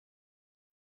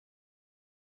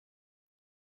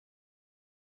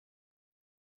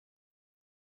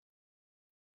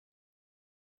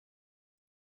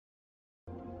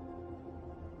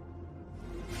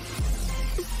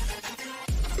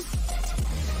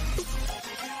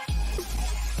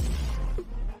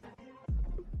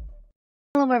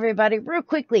Hello everybody, real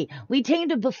quickly, we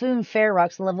tamed a buffoon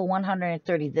Ferox level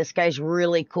 130. This guy's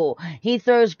really cool. He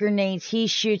throws grenades, he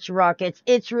shoots rockets,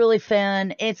 it's really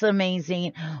fun, it's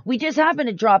amazing. We just happened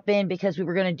to drop in because we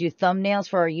were going to do thumbnails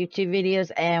for our YouTube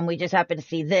videos, and we just happened to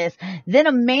see this. Then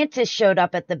a mantis showed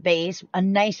up at the base, a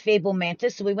nice fable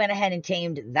mantis, so we went ahead and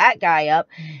tamed that guy up.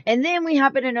 And then we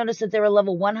happened to notice that there were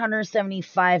level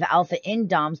 175 alpha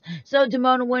indoms, so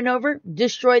Demona went over,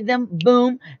 destroyed them,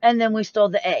 boom, and then we stole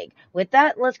the egg. With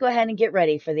that, let's go ahead and get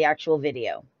ready for the actual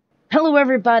video. Hello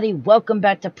everybody, welcome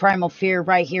back to Primal Fear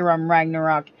right here on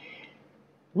Ragnarok.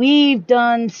 We've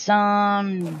done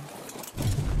some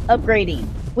upgrading.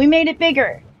 We made it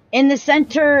bigger. In the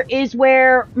center is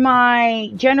where my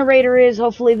generator is.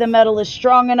 Hopefully the metal is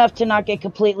strong enough to not get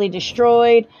completely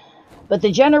destroyed. But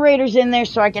the generator's in there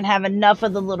so I can have enough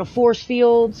of the little force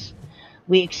fields.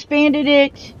 We expanded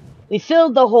it. We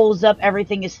filled the holes up.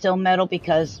 Everything is still metal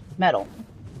because metal.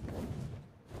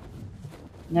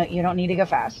 No, you don't need to go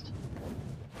fast.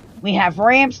 We have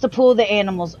ramps to pull the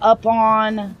animals up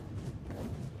on.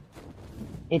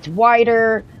 It's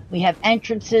wider. We have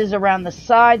entrances around the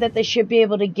side that they should be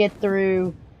able to get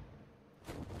through.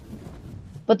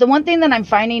 But the one thing that I'm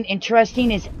finding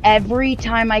interesting is every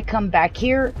time I come back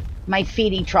here, my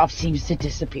feeding trough seems to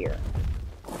disappear.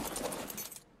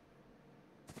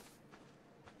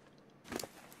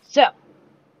 So,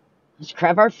 let's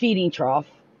grab our feeding trough.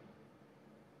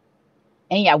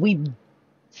 And yeah, we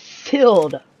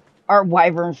filled our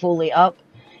wyvern fully up.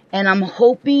 And I'm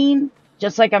hoping,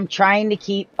 just like I'm trying to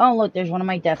keep... Oh, look, there's one of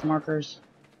my death markers.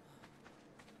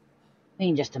 We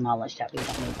can just demolish that. We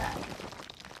don't need that.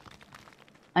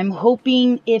 I'm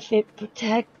hoping if it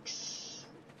protects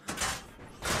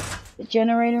the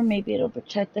generator, maybe it'll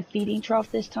protect the feeding trough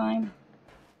this time.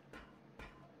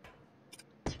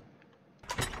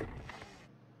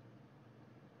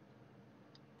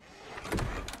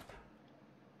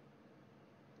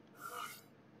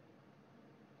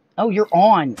 Oh, you're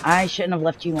on. I shouldn't have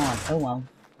left you on. Oh, well.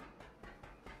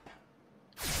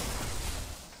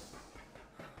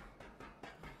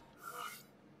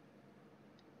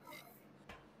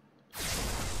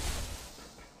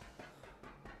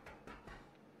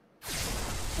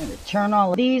 I'm going to turn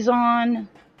all of these on.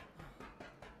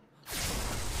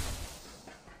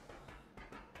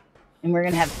 And we're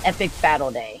going to have epic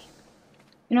battle day.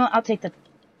 You know what? I'll take the...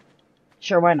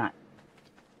 Sure, why not?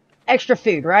 Extra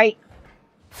food, right?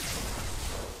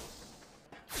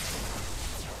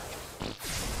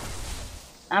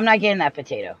 I'm not getting that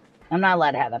potato. I'm not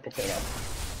allowed to have that potato.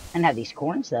 I can have these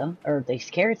corns, though. Or these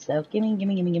carrots, though. Gimme.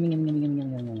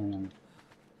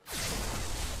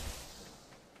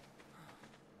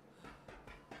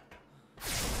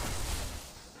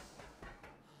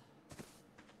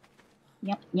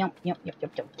 Yep.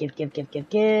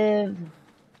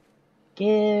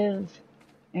 Give.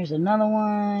 There's another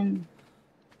one.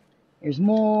 There's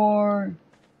more.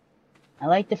 I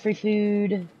like the free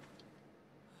food.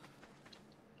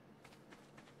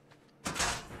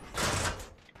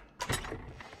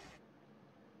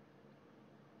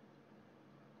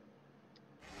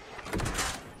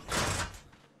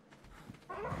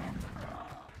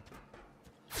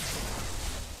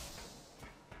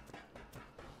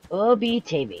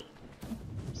 Obi-Tabi.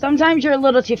 Sometimes you're a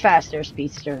little too fast there,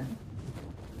 Speedster.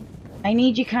 I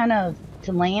need you kind of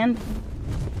to land.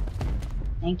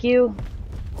 Thank you.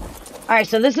 Alright,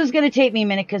 so this is going to take me a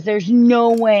minute because there's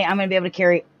no way I'm going to be able to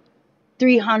carry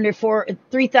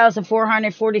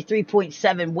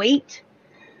 3,443.7 weight.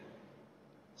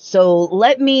 So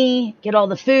let me get all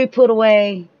the food put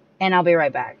away and I'll be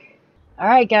right back.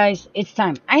 Alright guys, it's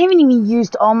time. I haven't even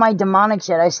used all my demonics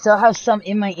yet. I still have some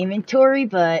in my inventory,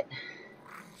 but...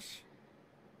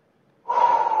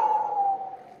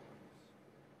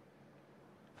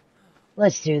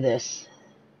 Let's do this.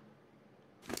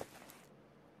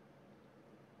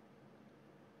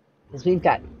 Because we've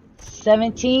got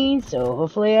 17, so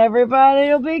hopefully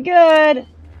everybody will be good.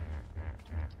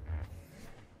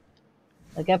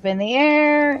 Look up in the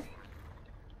air.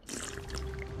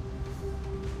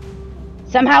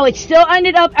 Somehow it still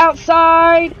ended up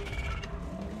outside.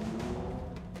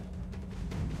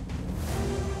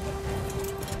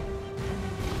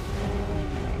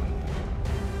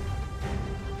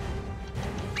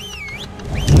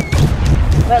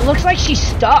 But it looks like she's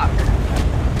stuck.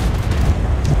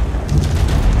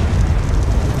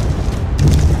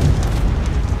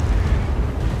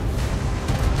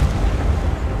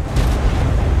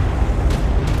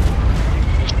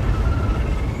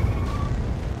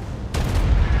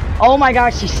 Oh my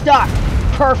gosh, she's stuck.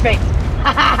 Perfect.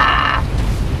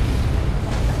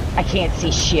 I can't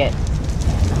see shit.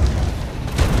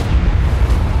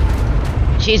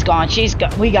 She's gone. She's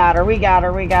gone. We got her. We got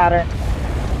her. We got her.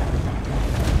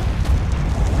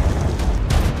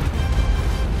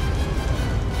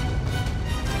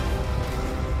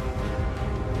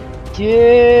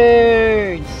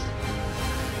 Dudes.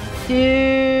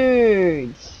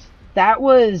 Dudes. That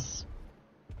was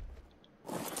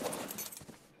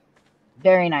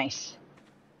very nice.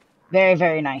 Very,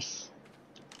 very nice.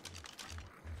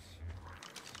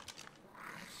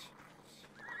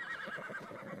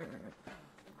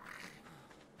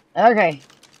 Okay.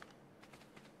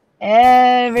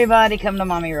 Everybody come to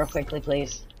mommy real quickly,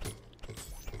 please.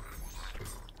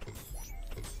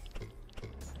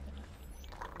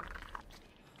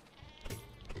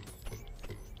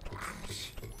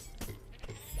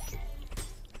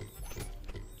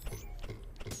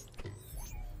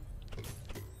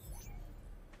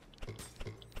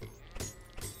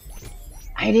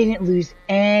 I didn't lose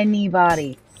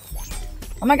anybody.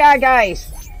 Oh my god,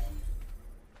 guys.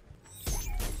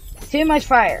 Too much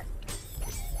fire.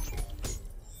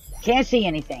 Can't see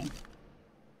anything.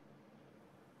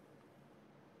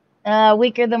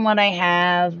 Weaker than what I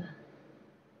have.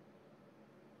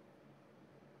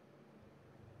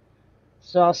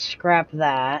 So I'll scrap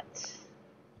that.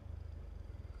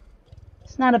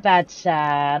 It's not a bad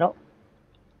saddle.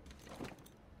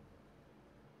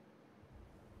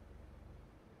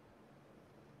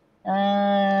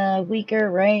 Weaker,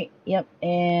 right? Yep.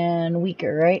 And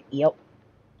weaker, right? Yep.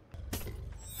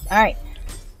 Alright.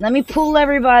 Let me pull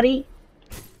everybody.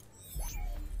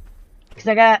 Because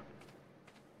I got...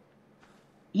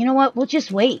 You know what? We'll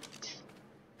just wait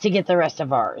to get the rest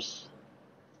of ours.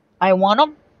 I want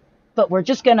them, but we're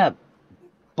just gonna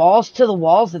balls to the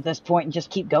walls at this point and just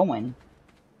keep going.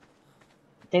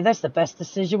 I think that's the best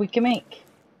decision we can make.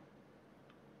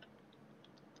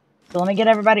 So let me get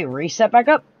everybody reset back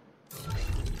up.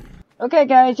 Okay,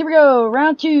 guys, here we go.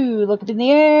 Round 2. Look up in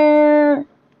the air.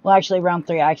 Well, actually, round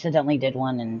 3, I accidentally did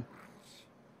one, and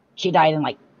she died in,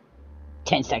 like,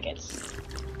 10 seconds.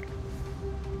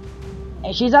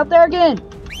 And she's out there again.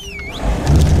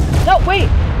 No, wait.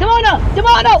 Demona!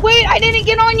 Demona! Wait, I didn't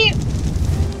get on you!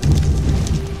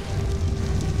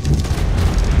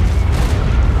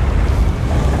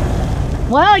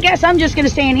 Well, I guess I'm just gonna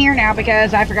stay in here now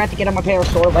because I forgot to get on my power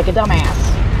sword like a dumbass.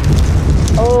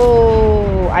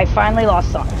 Oh, I finally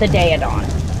lost the Daedon.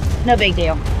 No big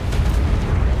deal.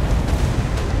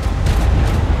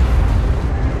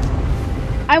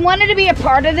 I wanted to be a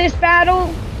part of this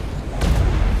battle.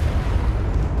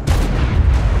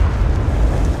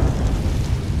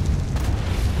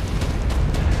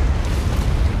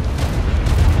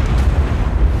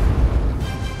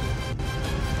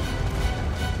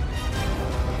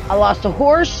 I lost a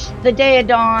horse, the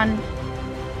Daedon,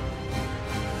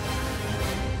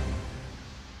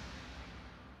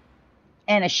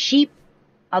 and a sheep.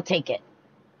 I'll take it.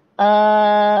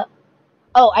 Oh,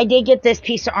 I did get this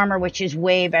piece of armor, which is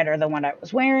way better than what I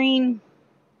was wearing.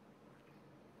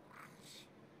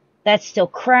 That's still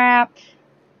crap.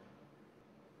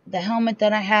 The helmet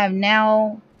that I have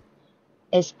now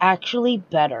is actually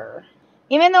better.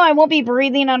 Even though I won't be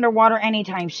breathing underwater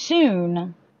anytime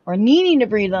soon, or needing to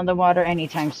breathe underwater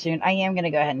anytime soon, I am going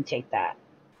to go ahead and take that.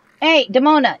 Hey,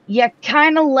 Demona, you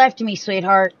kind of left me,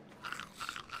 sweetheart.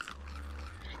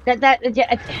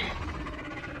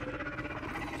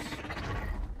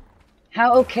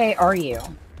 How okay are you?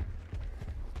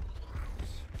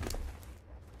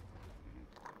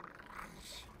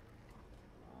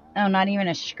 Oh, not even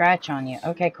a scratch on you.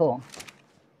 Okay, cool.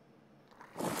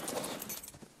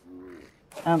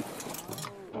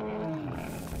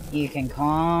 You can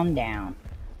calm down.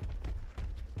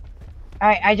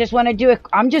 Alright, I just want to do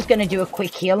I'm just going to do a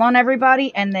quick heal on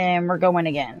everybody, and then we're going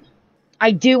again.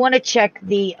 I do want to check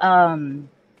the,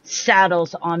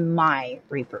 saddles on my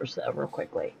Reapers, though, real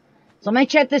quickly. So I'm going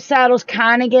to check the saddles,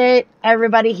 kind of get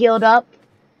everybody healed up,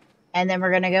 and then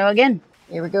we're going to go again.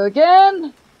 Here we go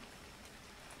again.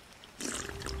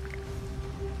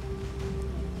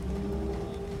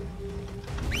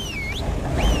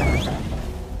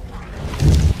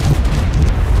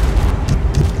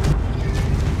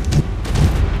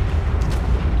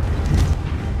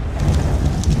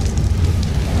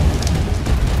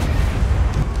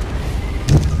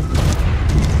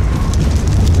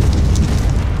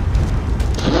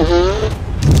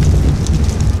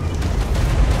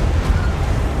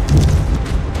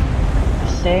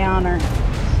 Stay on her.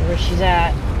 See where she's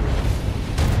at.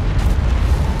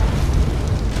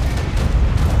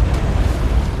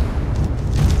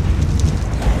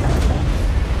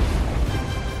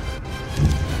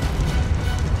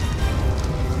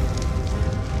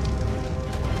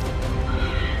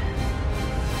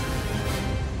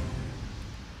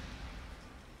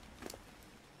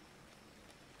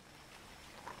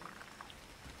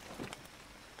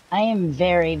 I am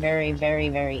very, very, very,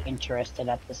 very interested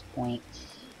at this point.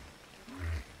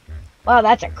 Wow,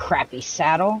 that's a crappy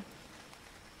saddle.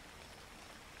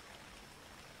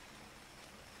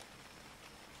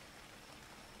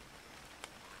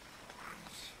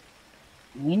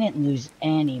 We didn't lose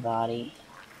anybody.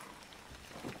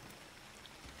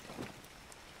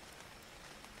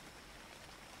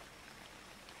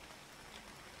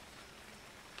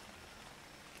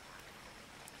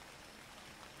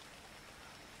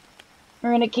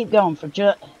 We're gonna keep going for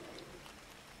just...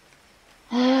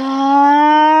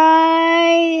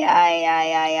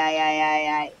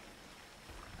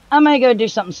 I'm gonna go do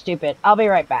something stupid. I'll be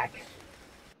right back.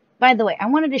 By the way, I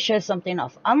wanted to show something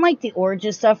else. Unlike the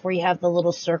Origin stuff where you have the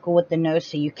little circle with the nose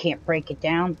so you can't break it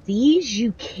down, these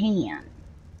you can.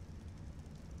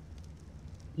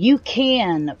 You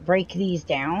can break these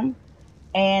down,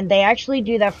 and they actually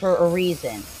do that for a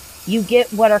reason. You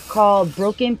get what are called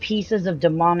broken pieces of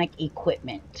demonic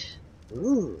equipment.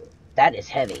 Ooh, that is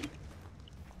heavy.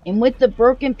 And with the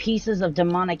broken pieces of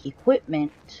demonic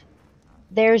equipment,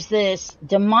 there's this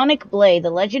demonic blade, the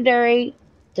legendary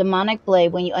demonic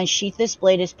blade. When you unsheath this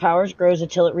blade, its power grows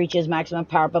until it reaches maximum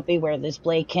power, but beware, this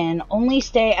blade can only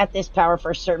stay at this power for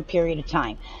a certain period of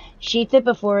time. Sheath it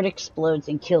before it explodes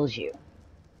and kills you.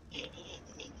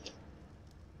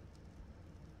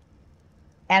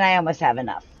 And I almost have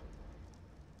enough.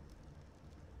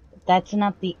 That's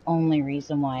not the only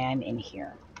reason why I'm in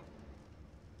here.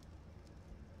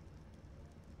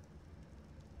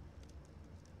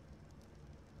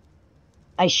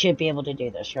 I should be able to do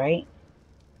this, right?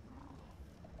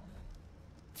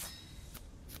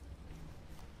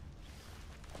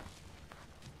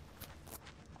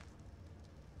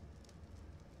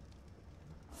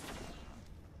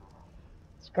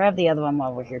 Let's grab the other one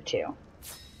while we're here too.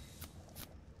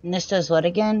 And this does what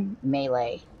again?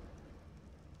 Melee.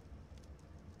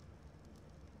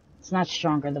 It's not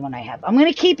stronger than one I have. I'm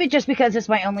going to keep it just because it's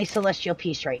my only celestial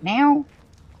piece right now.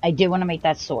 I do want to make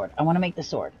that sword. I want to make the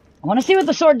sword. I want to see what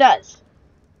the sword does.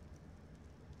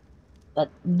 But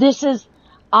this is...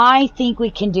 I think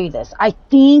we can do this. I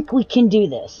think we can do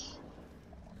this.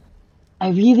 I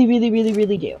really, really, really,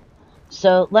 really do.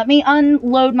 So let me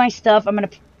unload my stuff. I'm going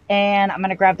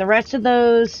to grab the rest of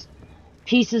those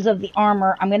pieces of the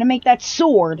armor. I'm going to make that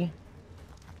sword.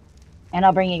 And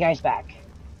I'll bring you guys back.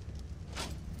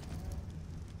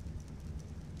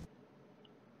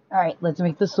 Alright, let's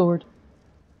make the sword.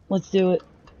 Let's do it.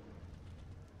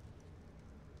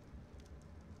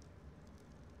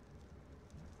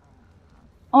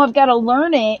 Oh, I've got to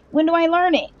learn it. When do I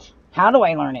learn it? How do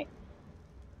I learn it?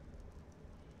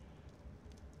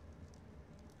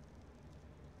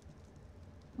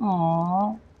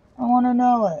 Aww, I want to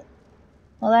know it.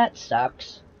 Well, that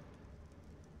sucks.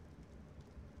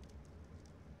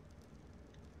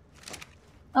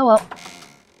 Oh well.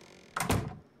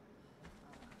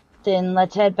 Then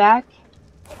let's head back.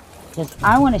 Because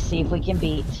I want to see if we can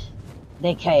beat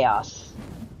the chaos.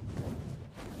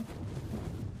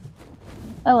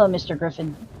 Hello, Mr.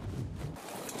 Griffin.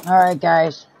 Alright,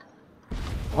 guys.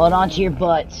 Hold on to your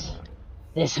butts.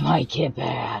 This might get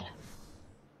bad.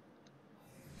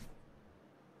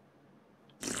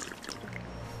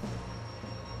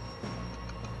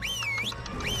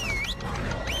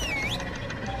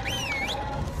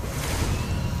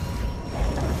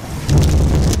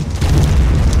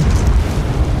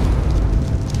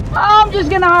 I'm just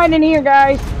gonna hide in here,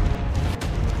 guys.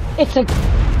 It's a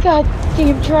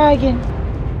goddamn dragon.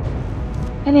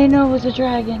 I didn't know it was a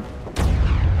dragon.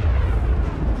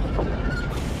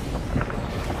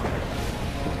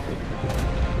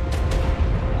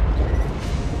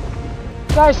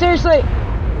 Guys, seriously.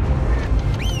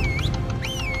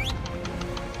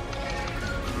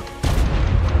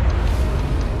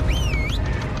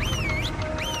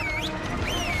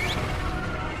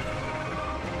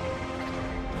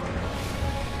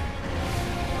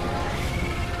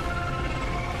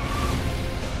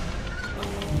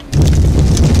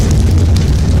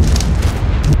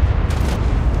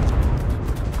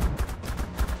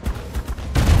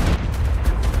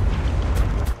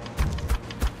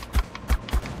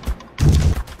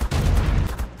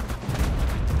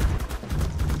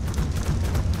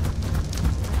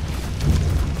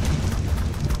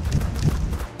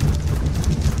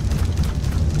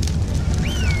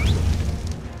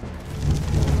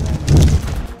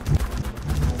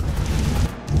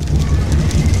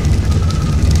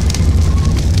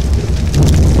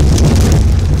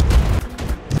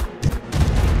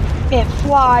 It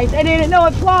flies. I didn't know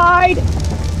it flied.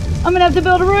 I'm gonna have to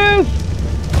build a roof.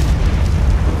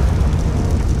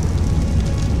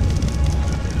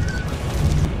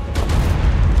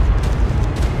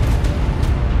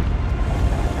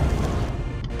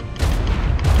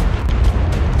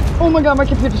 Oh my god, my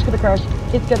computer's gonna crash.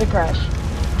 It's gonna crash.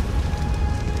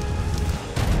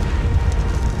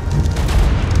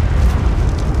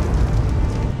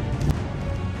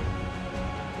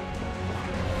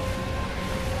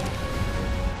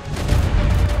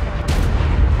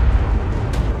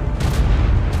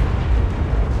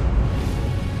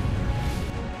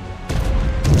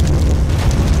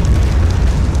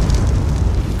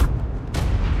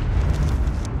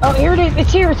 Oh, here it is.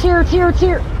 It's here, it's here, it's here, it's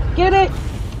here. Get it.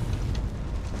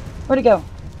 Where'd it go?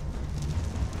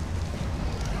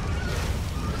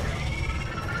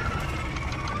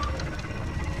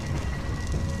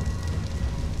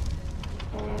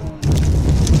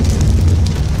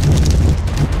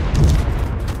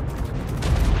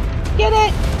 Get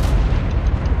it.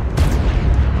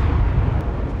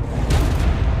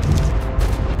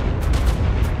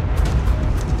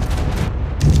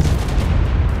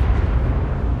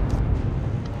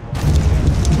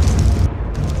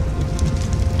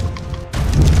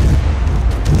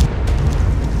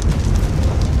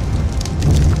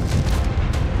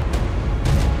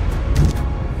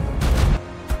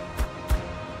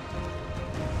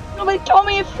 Nobody told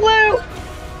me it flew!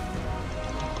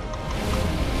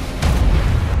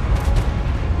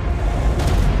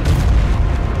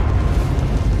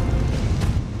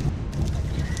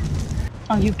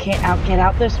 Oh, you can't get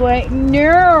out this way?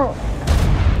 No!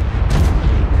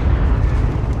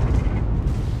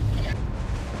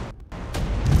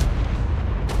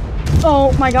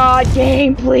 Oh my god,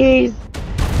 game, please!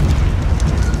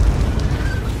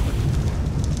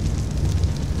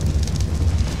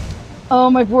 Oh,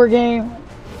 my poor game.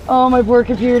 Oh, my poor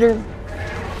computer.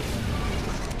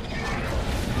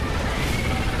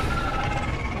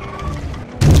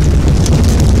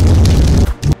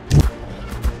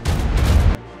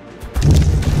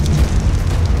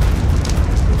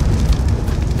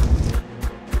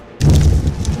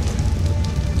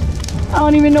 I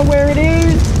don't even know where it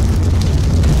is.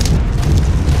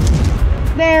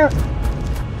 There.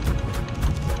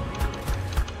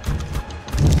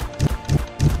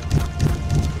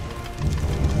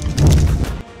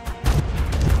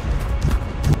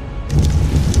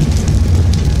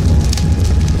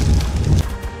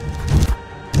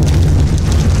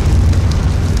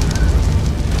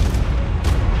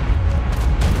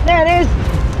 There it is.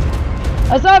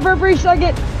 I saw it for a brief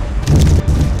second.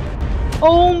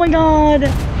 Oh my god.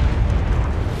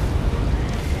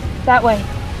 That way.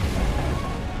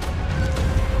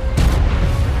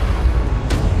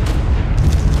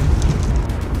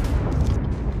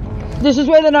 This is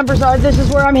where the numbers are. This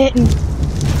is where I'm hitting.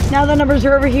 Now the numbers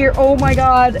are over here. Oh my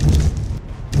god.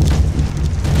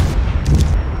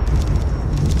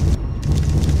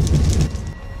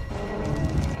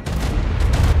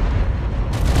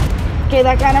 Okay,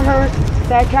 that kind of hurt.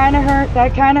 That kind of hurt.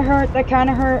 That kind of hurt. That kind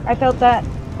of hurt. I felt that.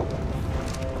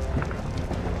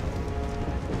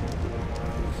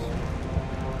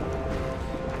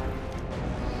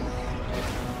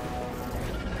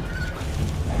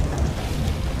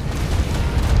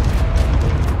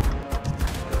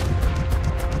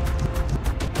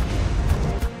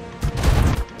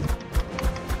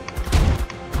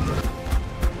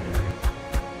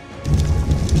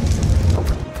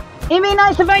 It'd be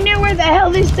nice if I knew where the hell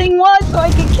this thing was so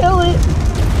I could kill it.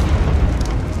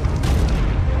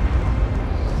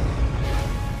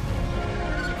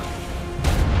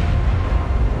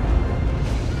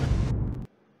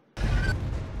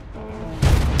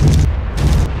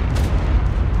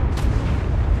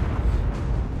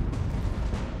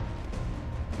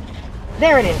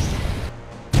 There it is.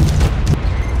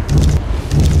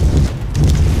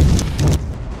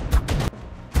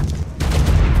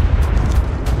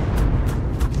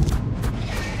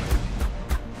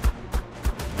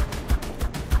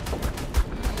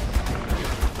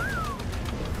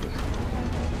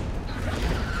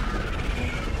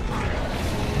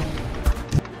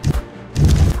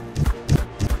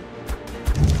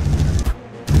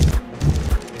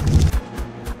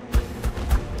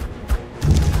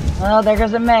 Oh, there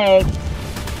goes a Meg.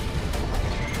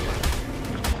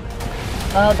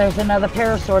 Oh, there's another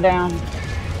parasaur down.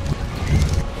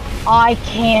 I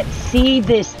can't see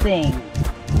this thing.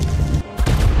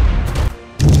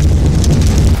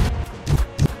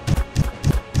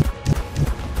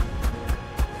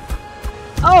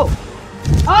 Oh!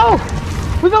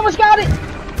 Oh! We've almost got it!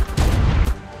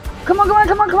 Come on, come on,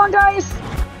 come on, come on, guys!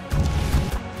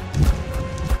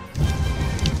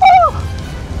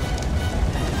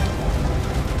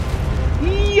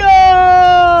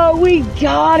 Yo! We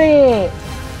got it!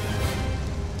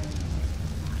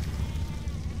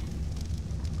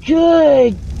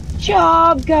 Good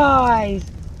job, guys!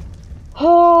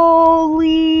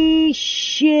 Holy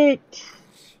shit.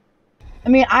 I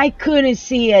mean, I couldn't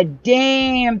see a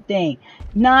damn thing.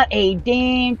 Not a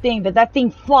damn thing, but that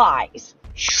thing flies.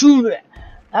 Shoot it.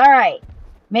 Alright.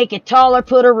 Make it taller,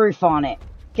 put a roof on it.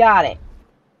 Got it.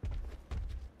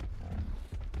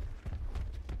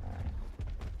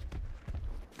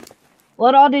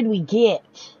 What all did we get?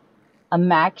 A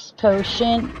max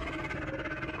potion.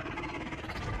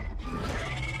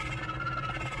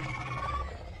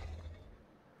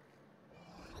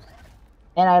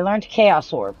 And I learned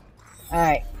Chaos Orb.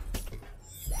 Alright.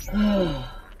 Well,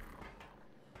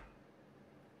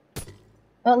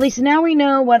 at least now we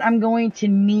know what I'm going to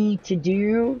need to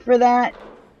do for that.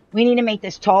 We need to make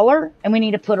this taller, and we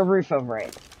need to put a roof over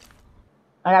it.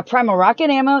 I got Primal rocket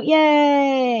ammo.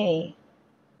 Yay!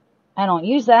 I don't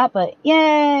use that, but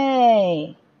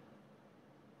yay!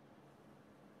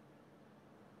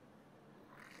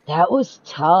 That was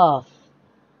tough.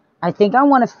 I think I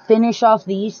want to finish off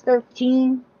these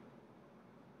 13.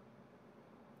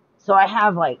 So I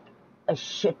have like a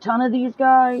shit ton of these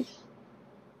guys.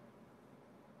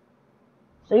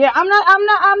 So yeah, I'm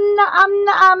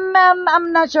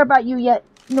not sure about you yet.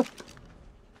 Nope.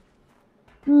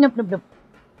 Nope.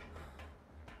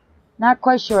 Not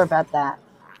quite sure about that.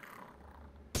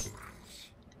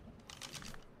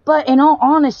 But in all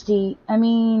honesty, I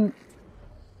mean,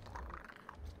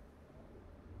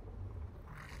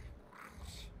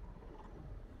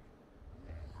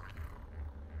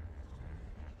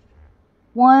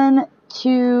 one,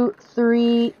 two,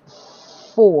 three,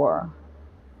 four.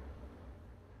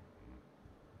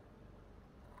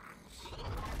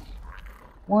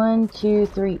 One, two,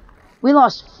 three. We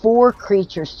lost 4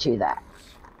 creatures to that.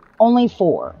 Only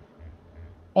 4.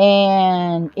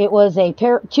 And it was a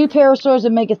 2 Parasaurs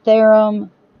and Megatherium.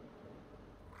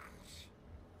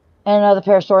 And another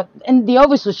Parasaur. And the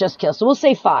Ovis was just killed. So we'll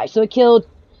say 5. So it killed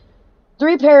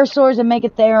 3 Parasaurs and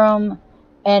Megatherium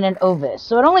and an Ovis.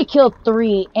 So it only killed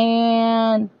 3.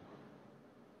 And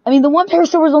I mean, the one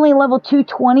Parasaur was only level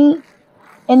 220.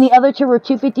 And the other 2 were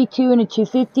 252 and a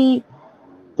 250.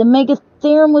 The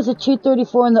Megatherium was a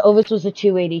 234 and the Ovis was a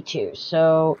 282.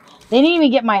 So they didn't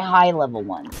even get my high level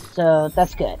ones. So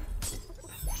that's good.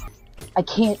 I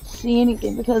can't see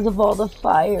anything because of all the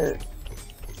fire.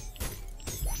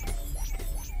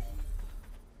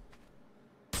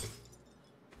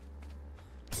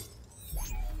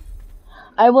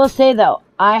 I will say though,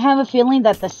 I have a feeling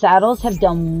that the saddles have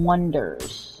done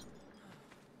wonders.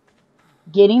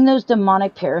 Getting those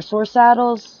demonic Parasaur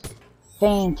saddles,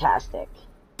 fantastic.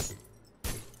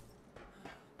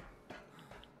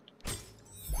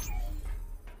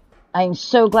 I'm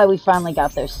so glad we finally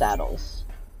got those saddles.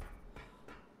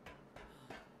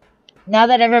 Now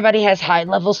that everybody has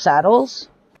high-level saddles.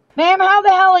 Ma'am, how the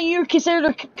hell are you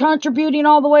considered contributing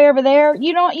all the way over there?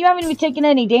 You haven't even taken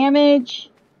any damage.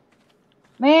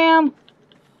 Ma'am.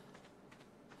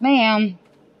 Ma'am.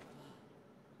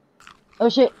 Oh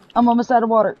shit, I'm almost out of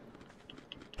water.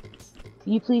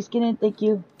 Can you please get in? Thank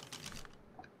you.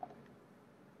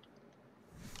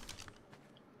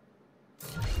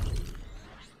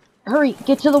 Hurry,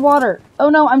 get to the water. Oh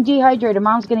no, I'm dehydrated.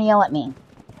 Mom's gonna yell at me.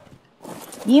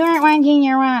 You aren't wanting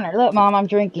your water. Look, Mom, I'm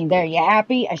drinking. There, you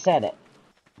happy? I said it.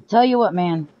 Tell you what,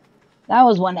 man. That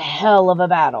was one hell of a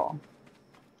battle.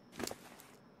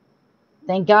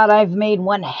 Thank God I've made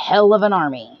one hell of an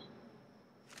army.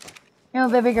 You know,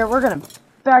 baby girl, we're gonna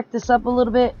back this up a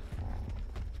little bit.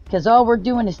 Because all we're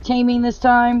doing is taming this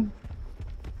time.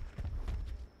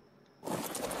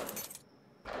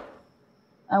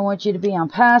 I want you to be on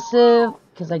passive,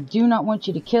 because I do not want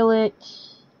you to kill it.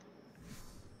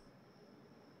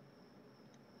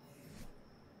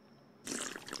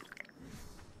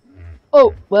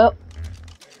 Oh, well.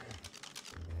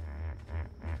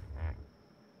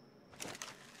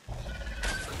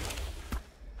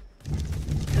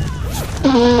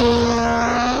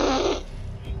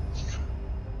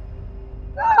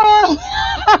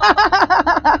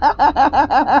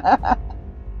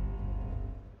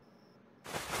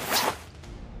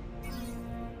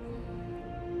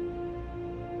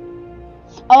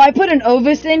 Oh, I put an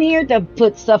Ovis in here to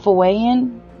put stuff away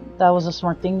in. That was a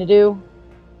smart thing to do.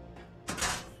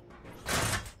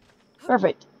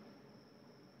 Perfect.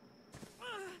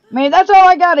 I mean, that's all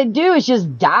I gotta do is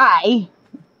just die.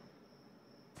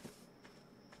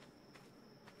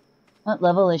 What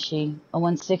level is she? A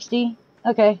 160?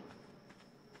 Okay.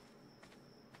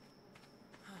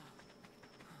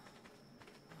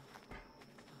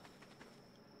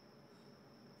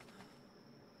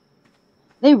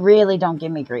 They really don't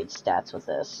give me great stats with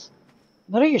this.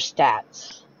 What are your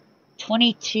stats?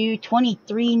 22,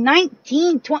 23,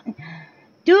 19, 20...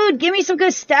 Dude, give me some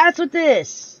good stats with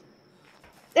this.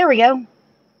 There we go.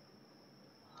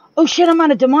 Oh shit, I'm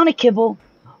out of demonic kibble.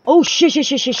 Oh shit, shit,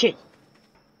 shit, shit, shit.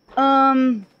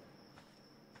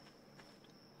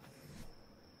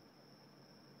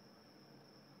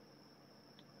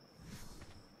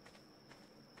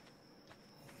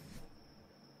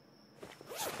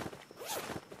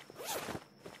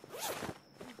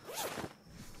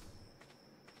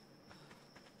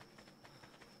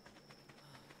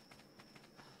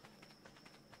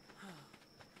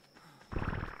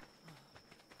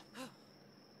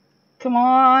 Come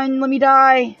on, let me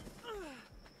die.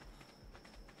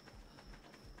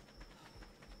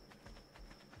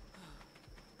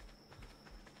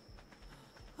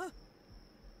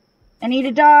 I need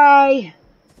to die.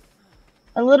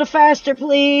 A little faster,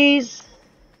 please.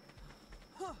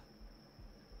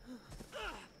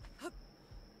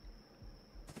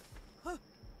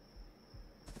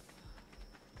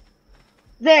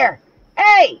 There.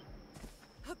 Hey!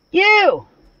 You!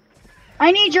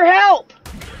 I need your help!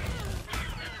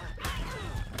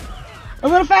 A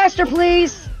little faster,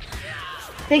 please.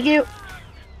 Thank you.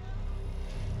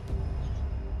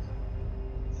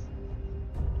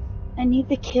 I need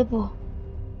the kibble.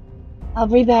 I'll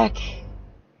be back.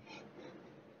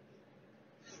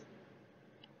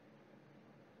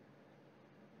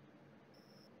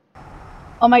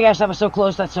 Oh my gosh, that was so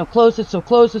close. That's so close. It's so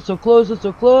close. It's so close. It's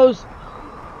so close.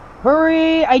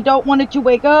 Hurry. I don't want it to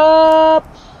wake up.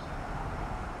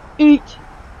 Eat.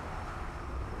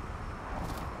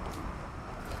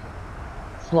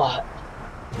 Slot.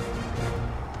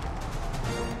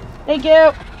 Thank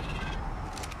you.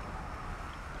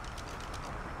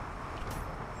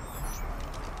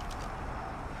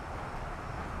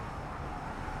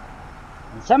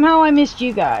 And somehow I missed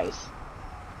you guys.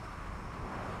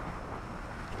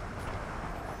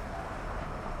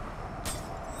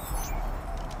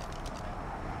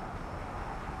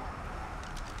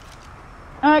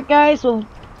 Alright guys, well,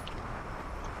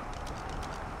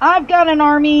 I've got an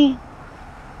army.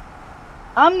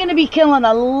 I'm going to be killing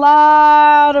a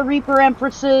lot of Reaper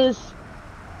Empresses.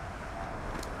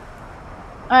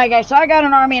 Alright guys, so I got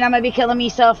an army and I'm going to be killing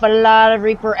myself a lot of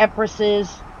Reaper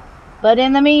Empresses. But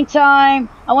in the meantime,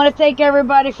 I want to thank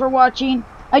everybody for watching.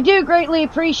 I do greatly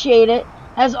appreciate it.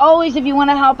 As always, if you want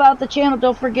to help out the channel,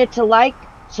 don't forget to like,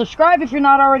 subscribe if you're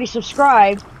not already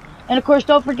subscribed. And of course,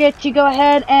 don't forget to go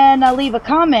ahead and leave a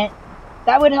comment.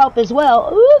 That would help as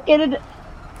well. Ooh, get it.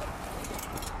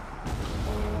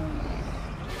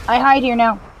 I hide here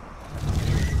now.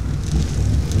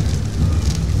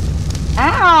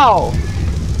 Ow!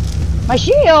 My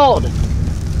shield!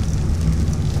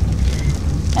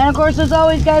 And of course, as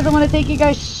always, guys, I want to thank you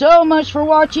guys so much for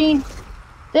watching.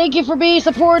 Thank you for being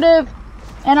supportive.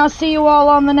 And I'll see you all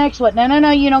on the next one. No,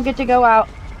 you don't get to go out.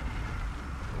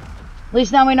 At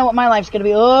least now we know what my life's gonna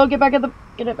be. Oh, get back at the,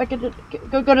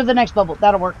 go to the next bubble.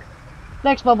 That'll work.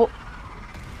 Next bubble.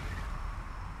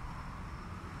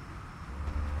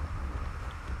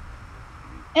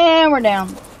 And we're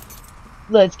down.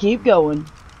 Let's keep going.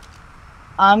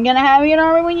 I'm gonna have you an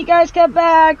army when you guys come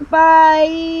back.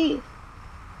 Bye.